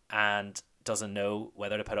indecisive and doesn't know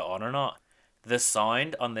whether to put it on or not. The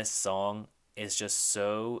sound on this song is just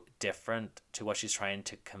so different to what she's trying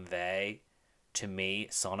to convey to me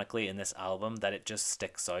sonically in this album that it just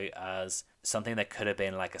sticks out as something that could have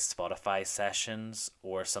been like a Spotify sessions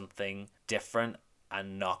or something different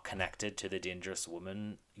and not connected to the Dangerous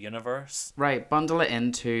Woman universe. Right, bundle it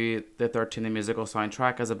into the 13 the musical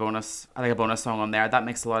soundtrack as a bonus, like a bonus song on there. That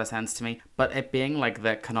makes a lot of sense to me. But it being like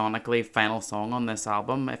the canonically final song on this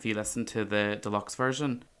album, if you listen to the deluxe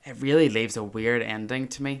version, it really leaves a weird ending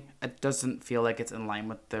to me. It doesn't feel like it's in line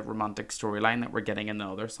with the romantic storyline that we're getting in the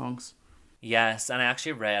other songs. Yes, and I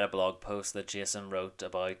actually read a blog post that Jason wrote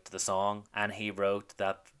about the song, and he wrote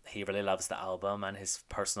that he really loves the album and his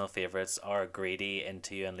personal favourites are Greedy,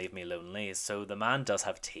 Into You and Leave Me Lonely. So the man does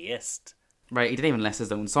have taste. Right, he didn't even list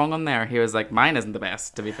his own song on there. He was like, mine isn't the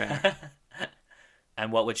best, to be fair.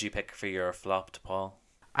 And what would you pick for your flopped, Paul?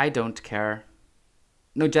 I don't care.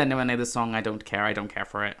 No, genuinely, the song I don't care. I don't care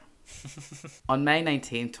for it. On May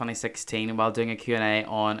 19th, 2016, while doing a Q&A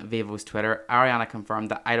on Vivo's Twitter, Ariana confirmed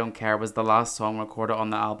that I Don't Care was the last song recorded on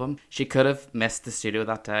the album. She could have missed the studio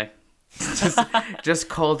that day. just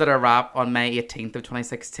called it a wrap on May 18th of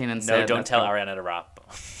 2016 and said... No, don't tell Ariana to rap.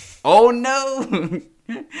 Oh no!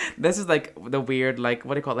 This is like the weird, like,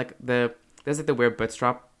 what do you call it? Like this is like the weird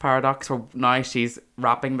bootstrap paradox where now she's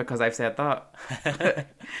rapping because I've said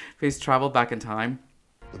that. Who's travelled back in time.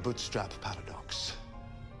 The bootstrap paradox.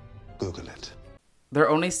 Google it. There are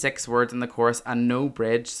only 6 words in the chorus and no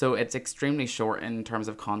bridge, so it's extremely short in terms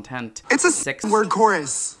of content. It's a 6-word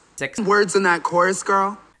chorus. 6 words in that chorus,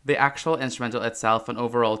 girl. The actual instrumental itself and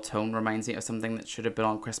overall tone reminds me of something that should have been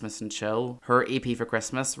on Christmas and Chill, her EP for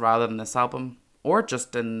Christmas, rather than this album. Or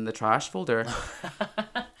just in the trash folder.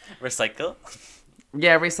 Recycle?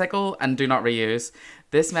 Yeah, recycle and do not reuse.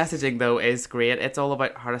 This messaging, though, is great. It's all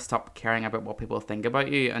about how to stop caring about what people think about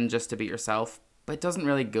you and just to be yourself. But it doesn't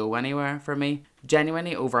really go anywhere for me.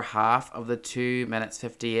 Genuinely, over half of the 2 minutes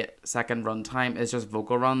 58-second runtime is just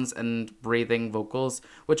vocal runs and breathing vocals,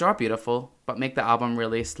 which are beautiful, but make the album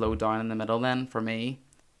really slow down in the middle then, for me.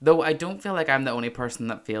 Though I don't feel like I'm the only person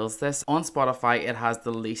that feels this. On Spotify, it has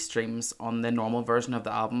the least streams on the normal version of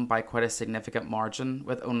the album by quite a significant margin,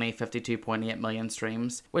 with only 52.8 million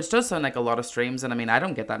streams, which does sound like a lot of streams, and I mean, I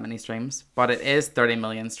don't get that many streams, but it is 30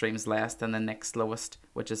 million streams less than the next lowest,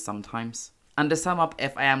 which is Sometimes. And to sum up,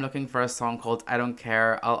 if I am looking for a song called I Don't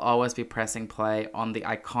Care, I'll always be pressing play on the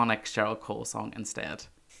iconic Cheryl Cole song instead.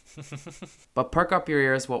 But perk up your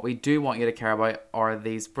ears, what we do want you to care about are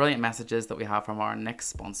these brilliant messages that we have from our next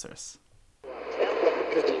sponsors.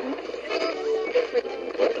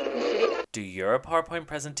 Do your PowerPoint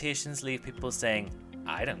presentations leave people saying,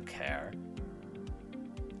 I don't care?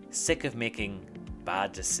 Sick of making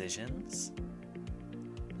bad decisions?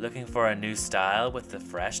 Looking for a new style with the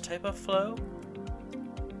fresh type of flow?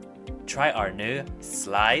 Try our new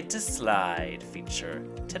Slide to Slide feature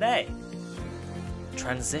today.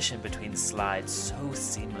 Transition between slides so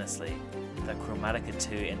seamlessly that Chromatica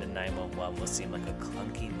 2 into 911 will seem like a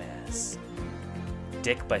clunky mess.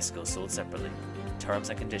 Dick Bicycle sold separately. Terms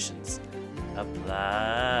and conditions apply.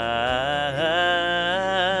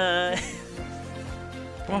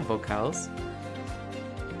 Come on, vocals.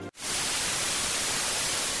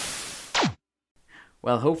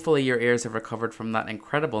 Well, hopefully your ears have recovered from that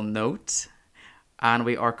incredible note. And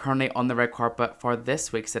we are currently on the red carpet for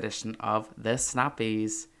this week's edition of The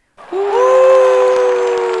Snappies.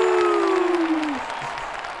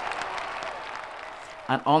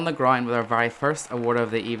 And on the ground with our very first award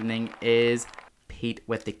of the evening is Pete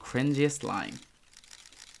with the cringiest line.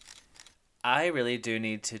 I really do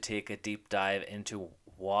need to take a deep dive into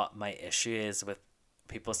what my issue is with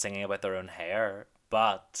people singing about their own hair,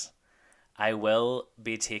 but I will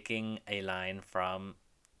be taking a line from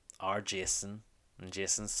our Jason and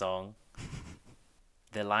Jason's song.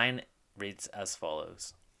 The line reads as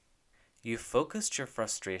follows. You focused your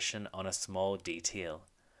frustration on a small detail,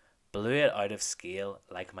 blew it out of scale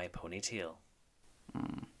like my ponytail.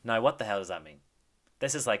 Now, what the hell does that mean?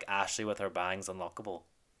 This is like Ashley with her bangs unlockable.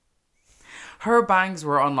 Her bangs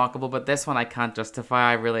were unlockable, but this one I can't justify.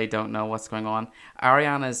 I really don't know what's going on.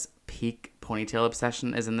 Ariana's peak ponytail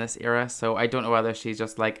obsession is in this era, so I don't know whether she's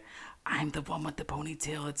just like, I'm the one with the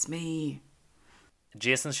ponytail, it's me.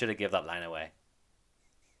 Jason should have given that line away.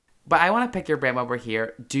 But I want to pick your brain while we're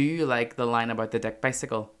here. Do you like the line about the dick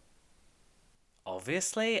bicycle?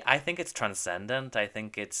 Obviously, I think it's transcendent. I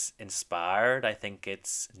think it's inspired. I think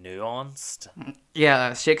it's nuanced.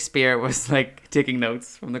 Yeah, Shakespeare was like taking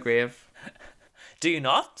notes from the grave. Do you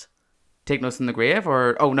not? Take notes from the grave?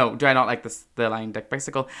 Or, oh no, do I not like the line dick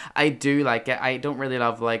bicycle? I do like it. I don't really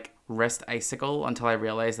love like wrist icicle until I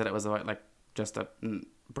realised that it was about like just a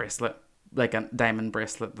bracelet, like a diamond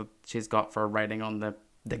bracelet that she's got for riding on the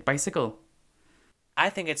dick bicycle. I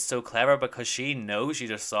think it's so clever because she knows you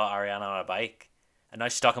just saw Ariana on a bike. And now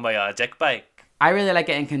she's talking about a dick bike. I really like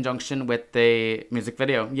it in conjunction with the music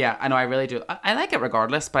video. Yeah, I know, I really do. I like it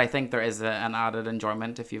regardless, but I think there is an added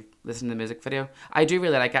enjoyment if you've listened to the music video. I do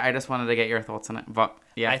really like it. I just wanted to get your thoughts on it. But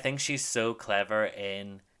yeah. I think she's so clever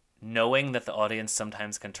in knowing that the audience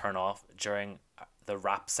sometimes can turn off during the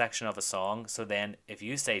rap section of a song. So then if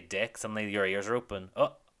you say dick, suddenly your ears are open.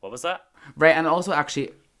 Oh, what was that? Right, and also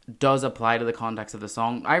actually does apply to the context of the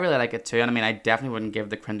song. I really like it too, and I mean, I definitely wouldn't give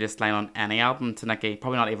the cringiest line on any album to Nicki,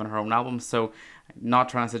 probably not even her own album, so not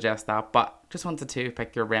trying to suggest that, but just wanted to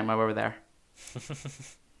pick your brain while we were there.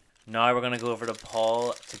 Now we're going to go over to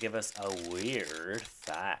Paul to give us a weird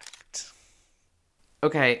fact.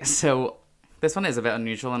 Okay, so this one is a bit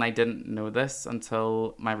unusual, and I didn't know this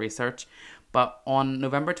until my research, but on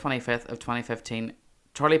November 25th of 2015,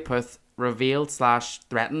 Charlie Puth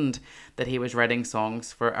revealed/threatened that he was writing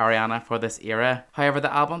songs for Ariana for this era. However,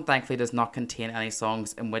 the album thankfully does not contain any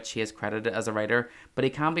songs in which he is credited as a writer, but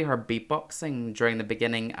he can be heard beatboxing during the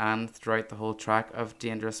beginning and throughout the whole track of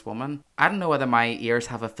Dangerous Woman. I don't know whether my ears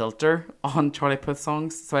have a filter on Charlie Puth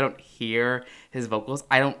songs, so I don't hear his vocals.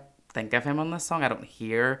 I don't think of him on this song. I don't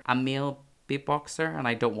hear a male beatboxer, and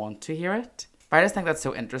I don't want to hear it. But I just think that's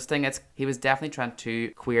so interesting. He was definitely trying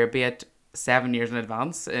to queer bait 7 years in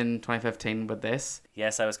advance in 2015 with this.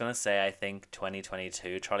 Yes, I was going to say, I think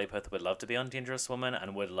 2022, Charlie Puth would love to be on Dangerous Woman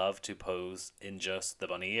and would love to pose in just the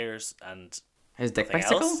bunny ears and his dick nothing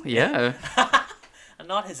bicycle? else. Yeah. And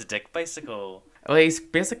not his dick bicycle. Well, he's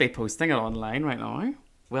basically posting it online right now.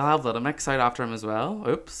 We'll have Little Mix out after him as well.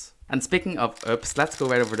 Oops. And speaking of oops, let's go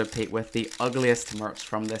right over to Pete with the ugliest merch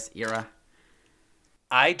from this era.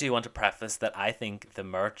 I do want to preface that I think the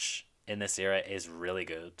merch in this era is really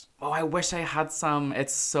good. Oh, I wish I had some.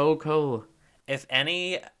 It's so cool. If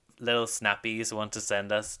any little snappies want to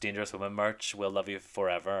send us Dangerous Woman merch, we'll love you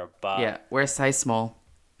forever. But yeah, we're size small.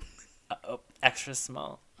 Extra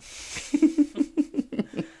small.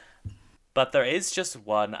 But there is just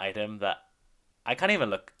one item that I can't even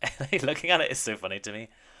look. Looking at it is so funny to me.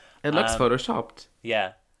 It looks photoshopped.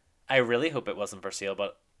 Yeah. I really hope it wasn't for sale,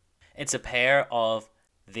 but it's a pair of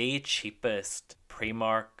the cheapest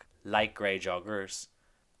Primark light grey joggers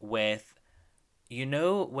with, you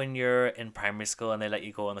know, when you're in primary school and they let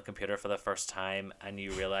you go on the computer for the first time and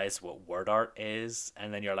you realize what word art is,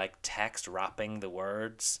 and then you're like text wrapping the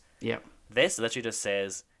words. Yeah. This literally just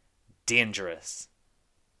says dangerous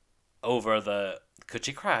over the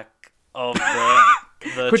coochie crack of the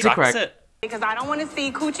coochie tracksuit. crack. Because I don't want to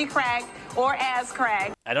see coochie crack or ass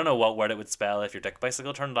crack. I don't know what word it would spell if your dick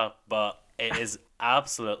bicycle turned up, but it is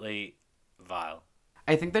absolutely vile.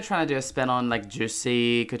 I think they're trying to do a spin on like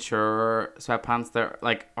juicy couture sweatpants that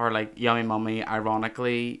are like yummy mummy,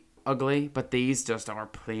 ironically ugly, but these just are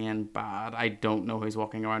plain bad. I don't know who's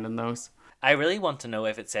walking around in those. I really want to know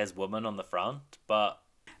if it says woman on the front, but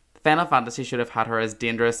Final Fantasy should have had her as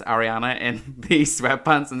Dangerous Ariana in these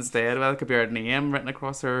sweatpants instead, with a computer name written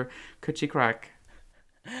across her coochie crack.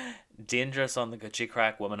 dangerous on the coochie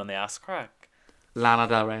crack, woman on the ass crack. Lana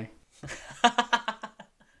Del Rey.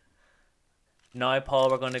 Now,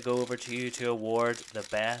 Paul, we're going to go over to you to award the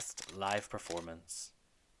best live performance.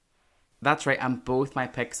 That's right, and both my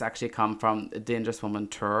picks actually come from the Dangerous Woman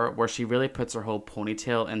tour, where she really puts her whole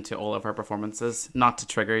ponytail into all of her performances, not to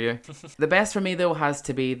trigger you. The best for me, though, has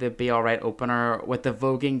to be the Be Alright opener, with the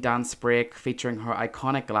voguing dance break featuring her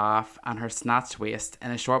iconic laugh and her snatched waist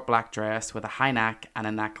in a short black dress with a high neck and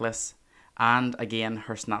a necklace, and again,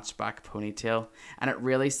 her snatched back ponytail, and it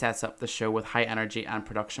really sets up the show with high energy and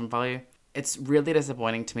production value. It's really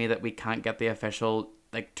disappointing to me that we can't get the official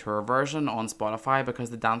tour version on Spotify, because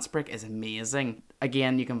the dance break is amazing.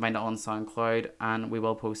 Again, you can find it on SoundCloud, and we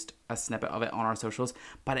will post a snippet of it on our socials,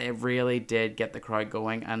 but it really did get the crowd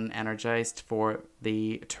going and energized for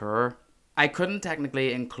the tour. I couldn't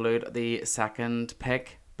technically include the second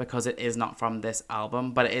pick because it is not from this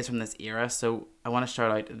album, but it is from this era, so I want to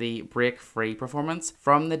shout out the Break Free performance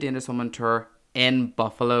from the Dangerous Woman tour in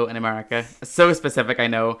Buffalo in America. So specific, I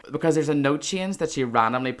know, because there's a note change that she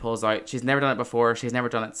randomly pulls out. She's never done it before, she's never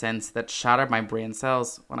done it since, that shattered my brain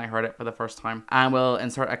cells when I heard it for the first time. And we'll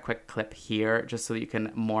insert a quick clip here just so that you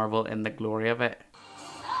can marvel in the glory of it.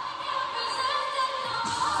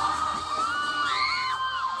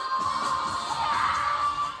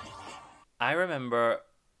 I remember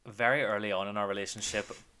very early on in our relationship,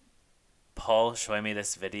 Paul showing me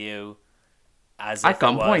this video as at if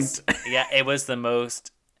gunpoint. Yeah, it was the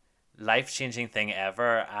most life-changing thing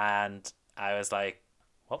ever, and I was like,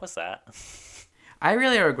 what was that? I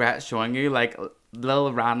really regret showing you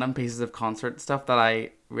little random pieces of concert stuff that I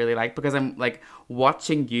really like, because I'm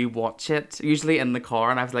watching you watch it, usually in the car,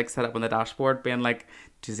 and I've set up on the dashboard being like,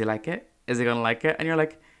 does he like it? Is he gonna like it? And you're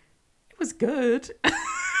like, it was good.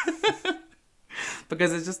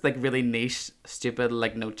 Because it's just really niche, stupid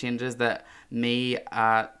note changes that me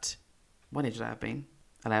at, what age would I have been?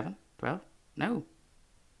 11? 12? No.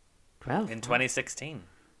 12. In 2016.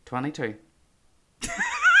 22.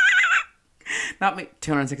 Not me.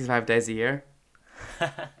 265 days a year.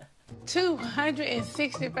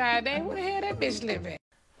 265 days? Where the hell that bitch living?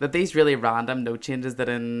 That these really random note changes that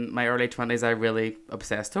in my early 20s I really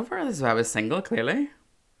obsessed over. This is why I was single, clearly.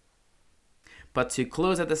 But to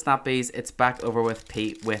close out the Snappies, it's back over with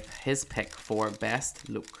Pete with his pick for best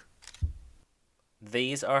look.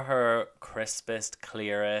 These are her crispest,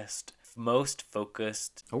 clearest, most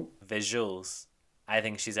focused visuals I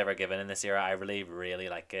think she's ever given in this era. I really, really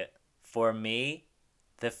like it. For me,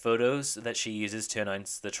 the photos that she uses to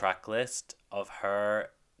announce the track list of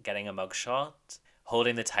her getting a mugshot,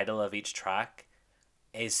 holding the title of each track,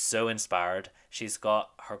 is so inspired. She's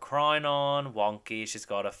got her crown on, wonky. She's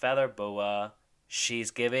got a feather boa.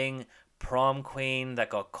 She's giving prom queen that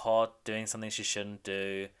got caught doing something she shouldn't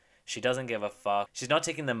do. She doesn't give a fuck. She's not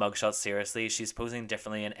taking the mugshot seriously. She's posing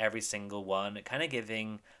differently in every single one, kind of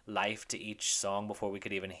giving life to each song before we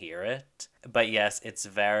could even hear it. But yes, it's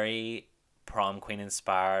very prom queen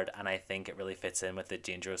inspired, and I think it really fits in with the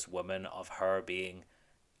Dangerous Woman of her being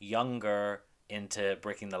younger, into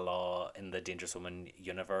breaking the law in the Dangerous Woman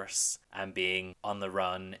universe, and being on the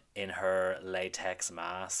run in her latex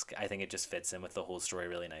mask. I think it just fits in with the whole story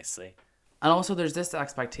really nicely. And also there's this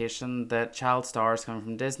expectation that child stars coming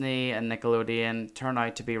from Disney and Nickelodeon turn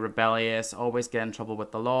out to be rebellious, always get in trouble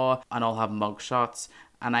with the law, and all have mugshots.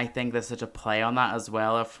 And I think there's such a play on that as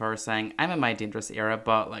well, of her saying, I'm in my dangerous era,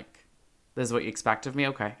 but this is what you expect of me,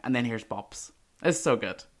 okay. And then here's Bops. It's so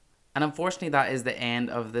good. And unfortunately that is the end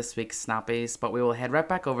of this week's Snappies, but we will head right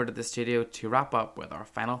back over to the studio to wrap up with our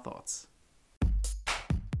final thoughts.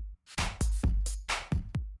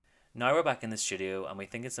 Now we're back in the studio, and we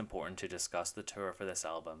think it's important to discuss the tour for this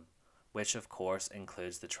album, which of course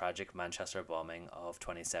includes the tragic Manchester bombing of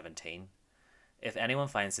 2017. If anyone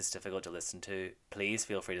finds this difficult to listen to, please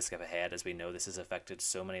feel free to skip ahead, as we know this has affected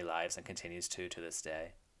so many lives and continues to this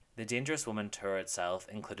day. The Dangerous Woman tour itself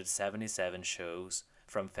included 77 shows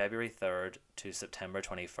from February 3rd to September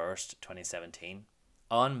 21st, 2017.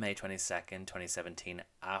 On May 22nd, 2017,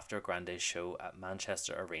 after Grande's show at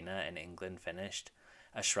Manchester Arena in England finished,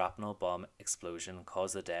 a shrapnel bomb explosion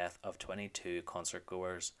caused the death of 22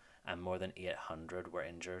 concertgoers and more than 800 were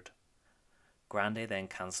injured. Grande then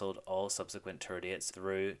cancelled all subsequent tour dates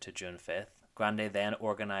through to June 5th. Grande then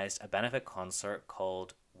organised a benefit concert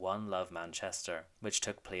called One Love Manchester, which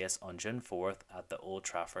took place on June 4th at the Old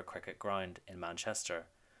Trafford Cricket Ground in Manchester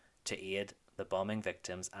to aid the bombing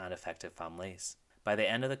victims and affected families. By the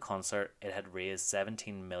end of the concert, it had raised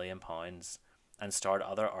 £17 million and starred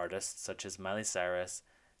other artists such as Miley Cyrus,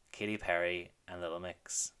 Katy Perry, and Little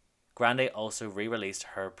Mix. Grande also re-released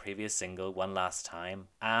her previous single One Last Time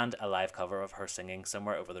and a live cover of her singing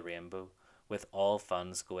Somewhere Over the Rainbow, with all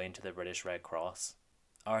funds going to the British Red Cross.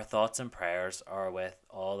 Our thoughts and prayers are with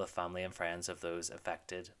all the family and friends of those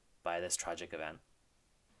affected by this tragic event.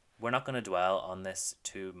 We're not going to dwell on this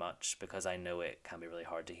too much because I know it can be really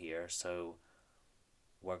hard to hear, so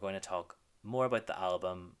we're going to talk more about the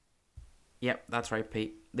album. Yep, that's right,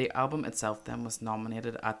 Pete. The album itself then was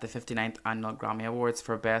nominated at the 59th Annual Grammy Awards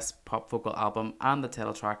for Best Pop Vocal Album and the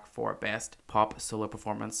title track for Best Pop Solo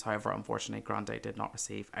Performance. However, unfortunately, Grande did not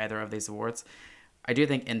receive either of these awards. I do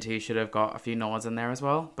think Into should have got a few nods in there as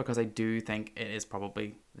well, because I do think it is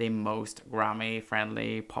probably the most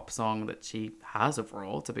Grammy-friendly pop song that she has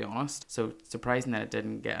overall, to be honest. So surprising that it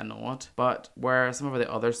didn't get a nod. But where some of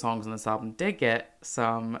the other songs on this album did get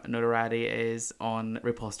some notoriety is on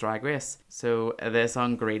RuPaul's Drag Race. So the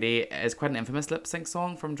song Greedy is quite an infamous lip-sync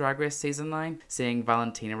song from Drag Race Season 9, seeing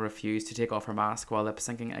Valentina refuse to take off her mask while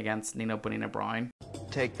lip-syncing against Nina Bonina Brown.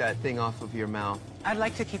 Take that thing off of your mouth. I'd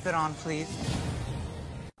like to keep it on, please.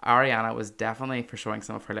 Ariana was definitely for showing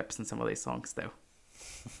some of her lips in some of these songs though.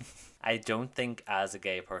 I don't think as a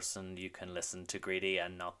gay person you can listen to Greedy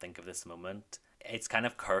and not think of this moment. It's kind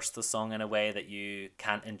of cursed the song in a way that you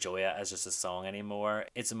can't enjoy it as just a song anymore.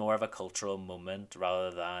 It's more of a cultural moment rather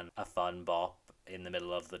than a fun bop in the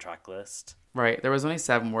middle of the track list. Right, there was only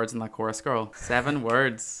 7 words in that chorus, girl. 7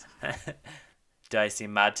 words. Do I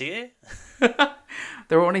seem mad to you?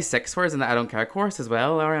 There were only 6 words in the I Don't Care chorus as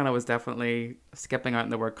well. Ariana was definitely skipping out in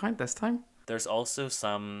the word count this time. There's also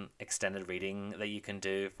some extended reading that you can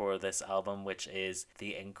do for this album, which is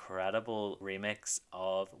the incredible remix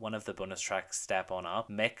of one of the bonus tracks, Step On Up,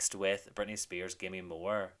 mixed with Britney Spears' Gimme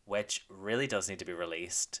More, which really does need to be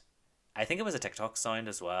released. I think it was a TikTok sound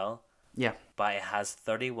as well. Yeah. But it has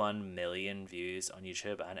 31 million views on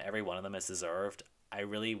YouTube and every one of them is deserved. I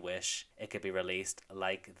really wish it could be released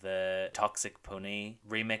like the Toxic Pony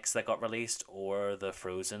remix that got released or the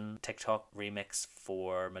Frozen TikTok remix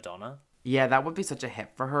for Madonna. Yeah, that would be such a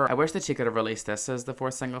hit for her. I wish that she could have released this as the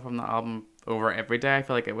 4th single from the album over Every Day. I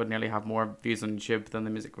feel like it would nearly have more views on YouTube than the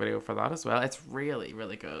music video for that as well. It's really,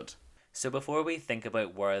 really good. So before we think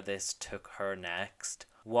about where this took her next,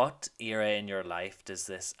 what era in your life does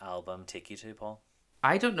this album take you to, Paul?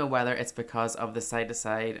 I don't know whether it's because of the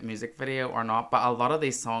side-to-side music video or not, but a lot of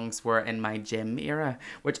these songs were in my gym era,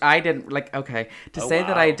 which I didn't like. Okay, to say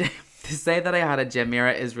that I had a gym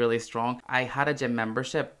era is really strong. I had a gym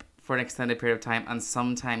membership for an extended period of time and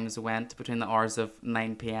sometimes went between the hours of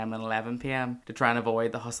 9 p.m. and 11 p.m. to try and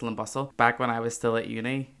avoid the hustle and bustle back when I was still at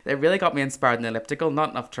uni. It really got me inspired in the elliptical, not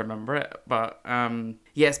enough to remember it, but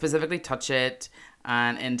yeah, specifically Touch It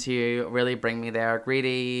and Into really bring me there.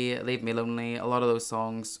 Greedy, Leave Me Lonely, a lot of those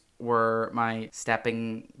songs were my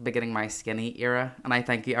beginning my skinny era, and I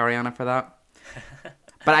thank you, Ariana, for that.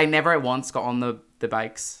 But I never once got on the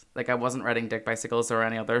bikes. Like, I wasn't riding dick bicycles or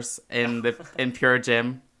any others in pure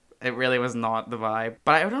gym. It really was not the vibe.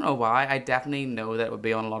 But I don't know why. I definitely know that it would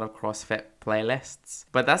be on a lot of CrossFit playlists.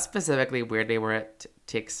 But that's specifically weirdly where it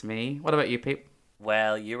takes me. What about you, Pete?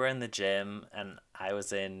 Well, you were in the gym and I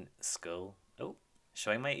was in school. Oh,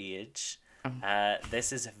 showing my age.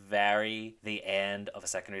 This is very the end of a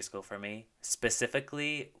secondary school for me.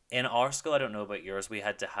 Specifically, in our school, I don't know about yours, we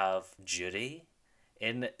had to have duty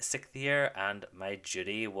in 6th year, and my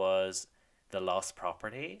duty was the lost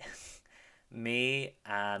property. Me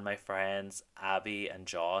and my friends Abby and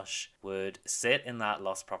Josh would sit in that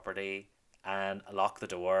lost property and lock the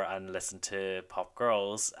door and listen to Pop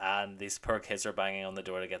Girls, and these poor kids were banging on the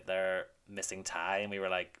door to get their missing tie, and we were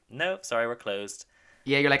like, no, sorry, we're closed.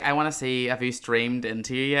 Yeah, you're like, I want to see if you streamed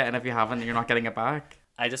Into you yet, and if you haven't, you're not getting it back.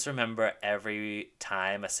 I just remember every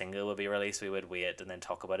time a single would be released, we would wait and then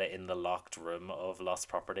talk about it in the locked room of Lost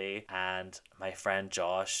Property. And my friend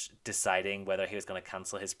Josh deciding whether he was going to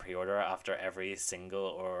cancel his pre-order after every single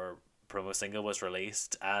or promo single was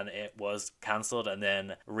released, and it was cancelled and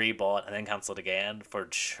then rebought and then cancelled again for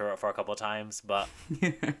a couple of times. But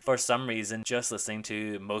for some reason, just listening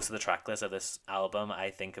to most of the track list of this album,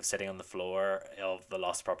 I think of sitting on the floor of the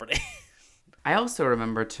Lost Property. I also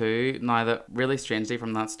remember too, now that really strangely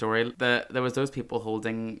from that story, that there was those people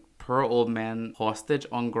holding poor old men hostage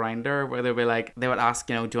on Grindr, where they'd be like, they would ask,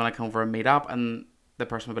 you know, do you want to come for a meetup? And the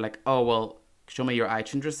person would be like, oh, well, show me your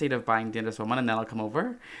iTunes receipt of buying Dangerous Woman and then I'll come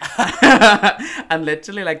over. And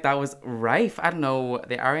literally, like, that was rife. I don't know,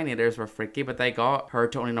 the Arianators were freaky, but they got her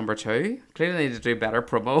to only number 2. Clearly they need to do better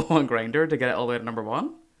promo on Grindr to get it all the way to number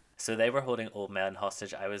 1. So they were holding old men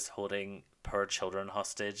hostage. I was holding poor children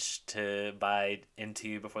hostage to buy into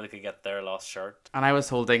you before they could get their lost shirt. And I was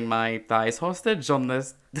holding my thighs hostage on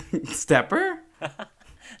this stepper.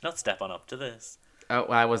 Not step on up to this. Oh,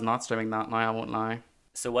 I was not streaming that now, I won't lie.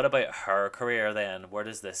 So what about her career then? Where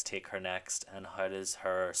does this take her next, and how does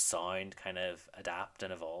her sound kind of adapt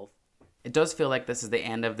and evolve? It does feel like this is the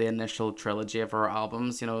end of the initial trilogy of her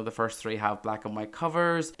albums. You know, the first 3 have black and white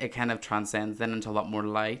covers. It kind of transcends then into a lot more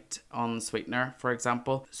light on Sweetener, for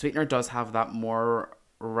example. Sweetener does have that more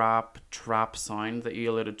rap trap sound that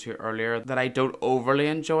you alluded to earlier that I don't overly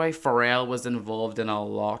enjoy. Pharrell was involved in a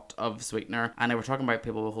lot of Sweetener, and they were talking about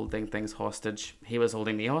people holding things hostage. He was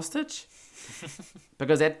holding me hostage.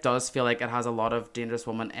 Because it does feel like it has a lot of Dangerous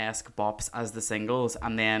Woman-esque bops as the singles,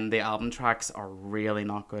 and then the album tracks are really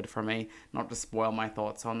not good for me, not to spoil my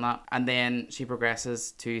thoughts on that. And then she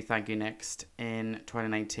progresses to Thank You Next in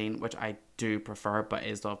 2019, which I do prefer but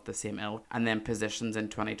is of the same ilk, and then Positions in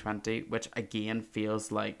 2020, which again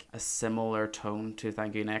feels like a similar tone to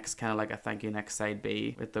Thank You Next, kind of like a Thank You Next side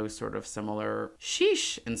B with those sort of similar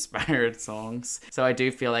sheesh inspired songs. So I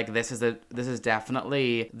do feel like this is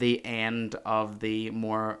definitely the end of the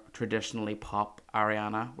more traditionally pop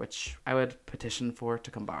Ariana, which I would petition for to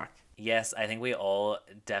come back. Yes, I think we all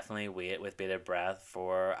definitely wait with bated breath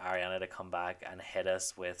for Ariana to come back and hit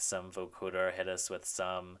us with some vocoder, hit us with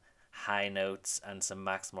some high notes and some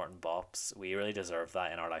Max Martin bops. We really deserve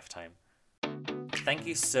that in our lifetime. Thank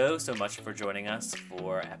you so much for joining us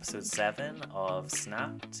for episode 7 of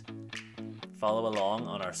Snapped. Follow along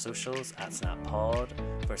on our socials at SnapPod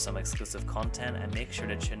for some exclusive content, and make sure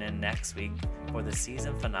to tune in next week for the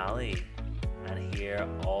season finale and hear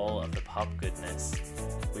all of the pop goodness.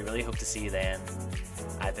 We really hope to see you then.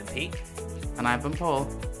 I've been Pete. And I've been Paul.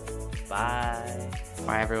 Bye.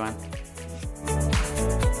 Bye everyone.